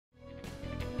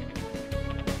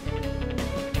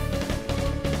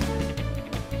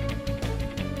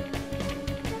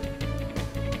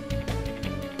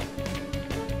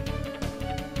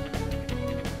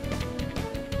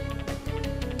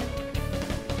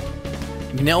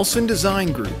Nelson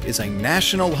Design Group is a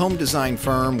national home design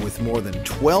firm with more than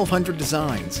 1,200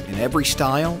 designs in every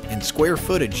style and square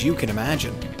footage you can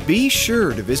imagine. Be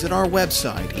sure to visit our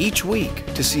website each week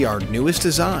to see our newest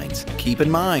designs. Keep in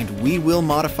mind, we will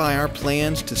modify our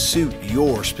plans to suit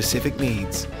your specific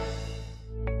needs.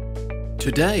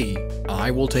 Today,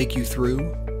 I will take you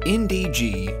through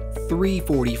NDG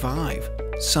 345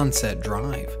 Sunset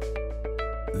Drive.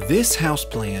 This house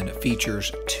plan features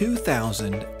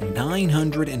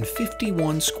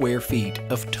 2,951 square feet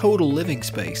of total living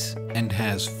space and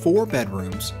has 4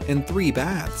 bedrooms and 3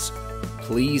 baths.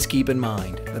 Please keep in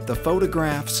mind that the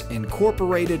photographs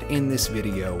incorporated in this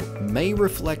video may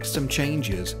reflect some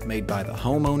changes made by the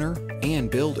homeowner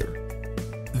and builder.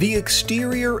 The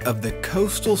exterior of the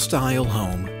coastal style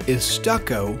home is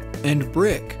stucco and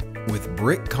brick, with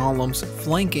brick columns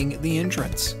flanking the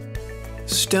entrance.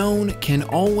 Stone can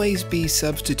always be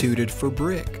substituted for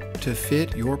brick to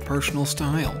fit your personal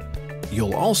style.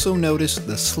 You'll also notice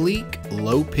the sleek,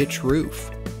 low-pitch roof.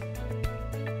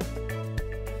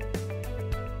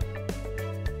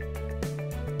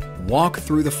 Walk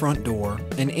through the front door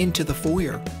and into the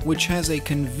foyer, which has a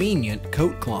convenient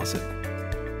coat closet.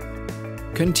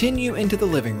 Continue into the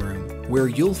living room, where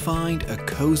you'll find a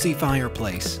cozy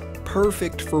fireplace,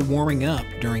 perfect for warming up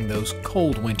during those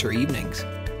cold winter evenings.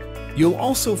 You'll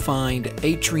also find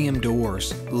atrium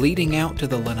doors leading out to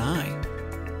the lanai.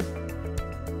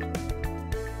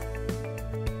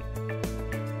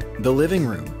 The living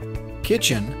room,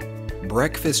 kitchen,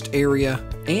 breakfast area,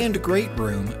 and great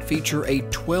room feature a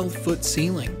 12-foot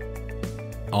ceiling.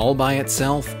 All by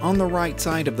itself on the right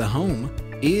side of the home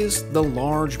is the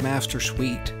large master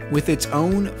suite with its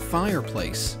own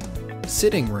fireplace,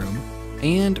 sitting room,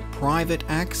 and private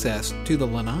access to the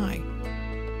lanai.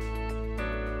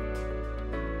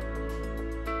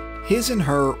 His and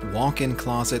her walk-in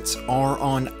closets are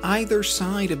on either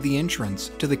side of the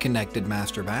entrance to the connected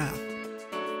master bath.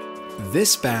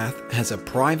 This bath has a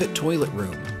private toilet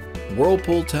room,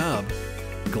 whirlpool tub,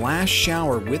 glass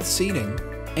shower with seating,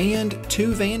 and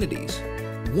 2 vanities,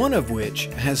 one of which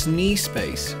has knee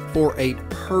space for a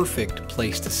perfect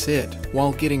place to sit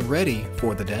while getting ready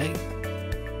for the day.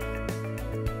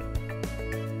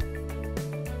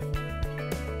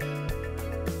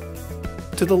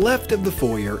 To the left of the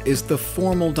foyer is the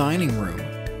formal dining room,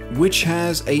 which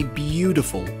has a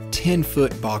beautiful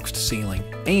 10-foot boxed ceiling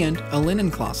and a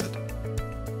linen closet.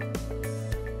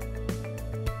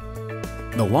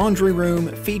 The laundry room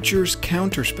features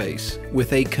counter space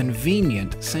with a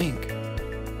convenient sink.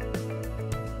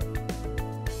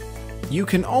 You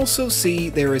can also see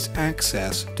there is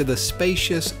access to the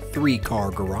spacious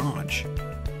 3-car garage.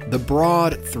 The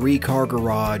broad 3-car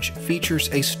garage features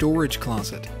a storage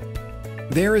closet.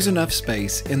 There is enough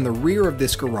space in the rear of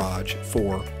this garage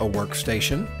for a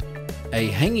workstation, a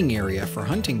hanging area for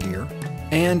hunting gear,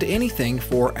 and anything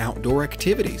for outdoor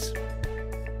activities.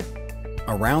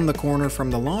 Around the corner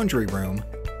from the laundry room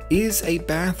is a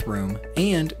bathroom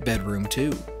and bedroom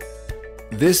too.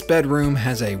 This bedroom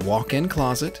has a walk-in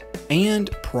closet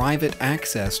and private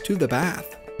access to the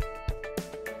bath.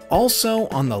 Also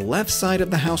on the left side of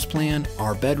the house plan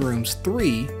are bedrooms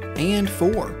 3 and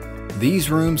 4.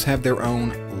 These rooms have their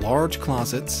own large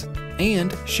closets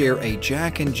and share a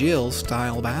Jack and Jill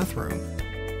style bathroom.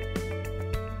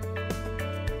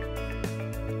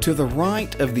 To the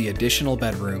right of the additional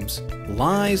bedrooms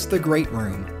lies the great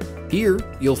room. Here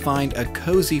you'll find a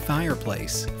cozy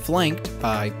fireplace flanked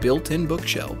by built-in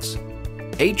bookshelves,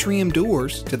 atrium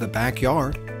doors to the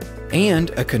backyard, and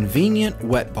a convenient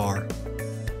wet bar.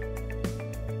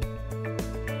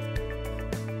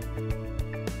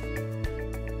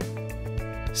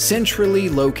 Centrally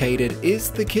located is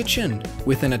the kitchen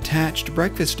with an attached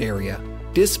breakfast area,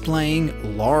 displaying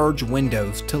large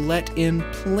windows to let in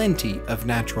plenty of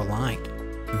natural light.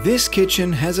 This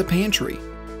kitchen has a pantry,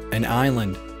 an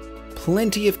island,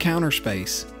 plenty of counter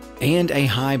space, and a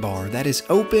high bar that is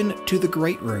open to the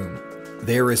great room.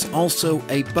 There is also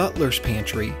a butler's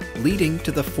pantry leading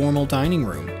to the formal dining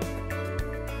room.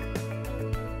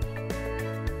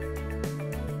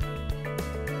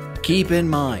 Keep in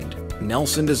mind,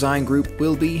 Nelson Design Group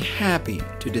will be happy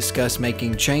to discuss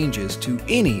making changes to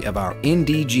any of our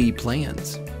NDG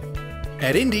plans.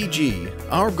 At NDG,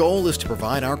 our goal is to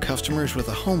provide our customers with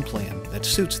a home plan that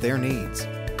suits their needs.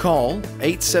 Call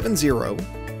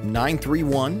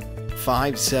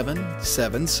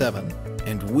 870-931-5777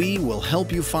 and we will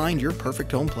help you find your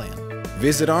perfect home plan.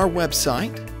 Visit our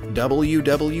website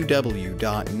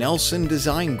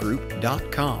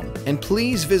www.nelsondesigngroup.com, and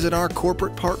please visit our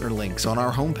corporate partner links on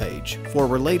our homepage for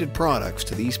related products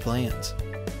to these plans.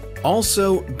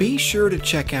 Also, be sure to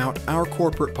check out our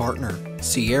corporate partner,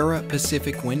 Sierra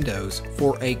Pacific Windows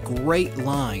for a great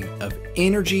line of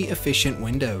energy-efficient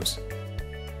windows.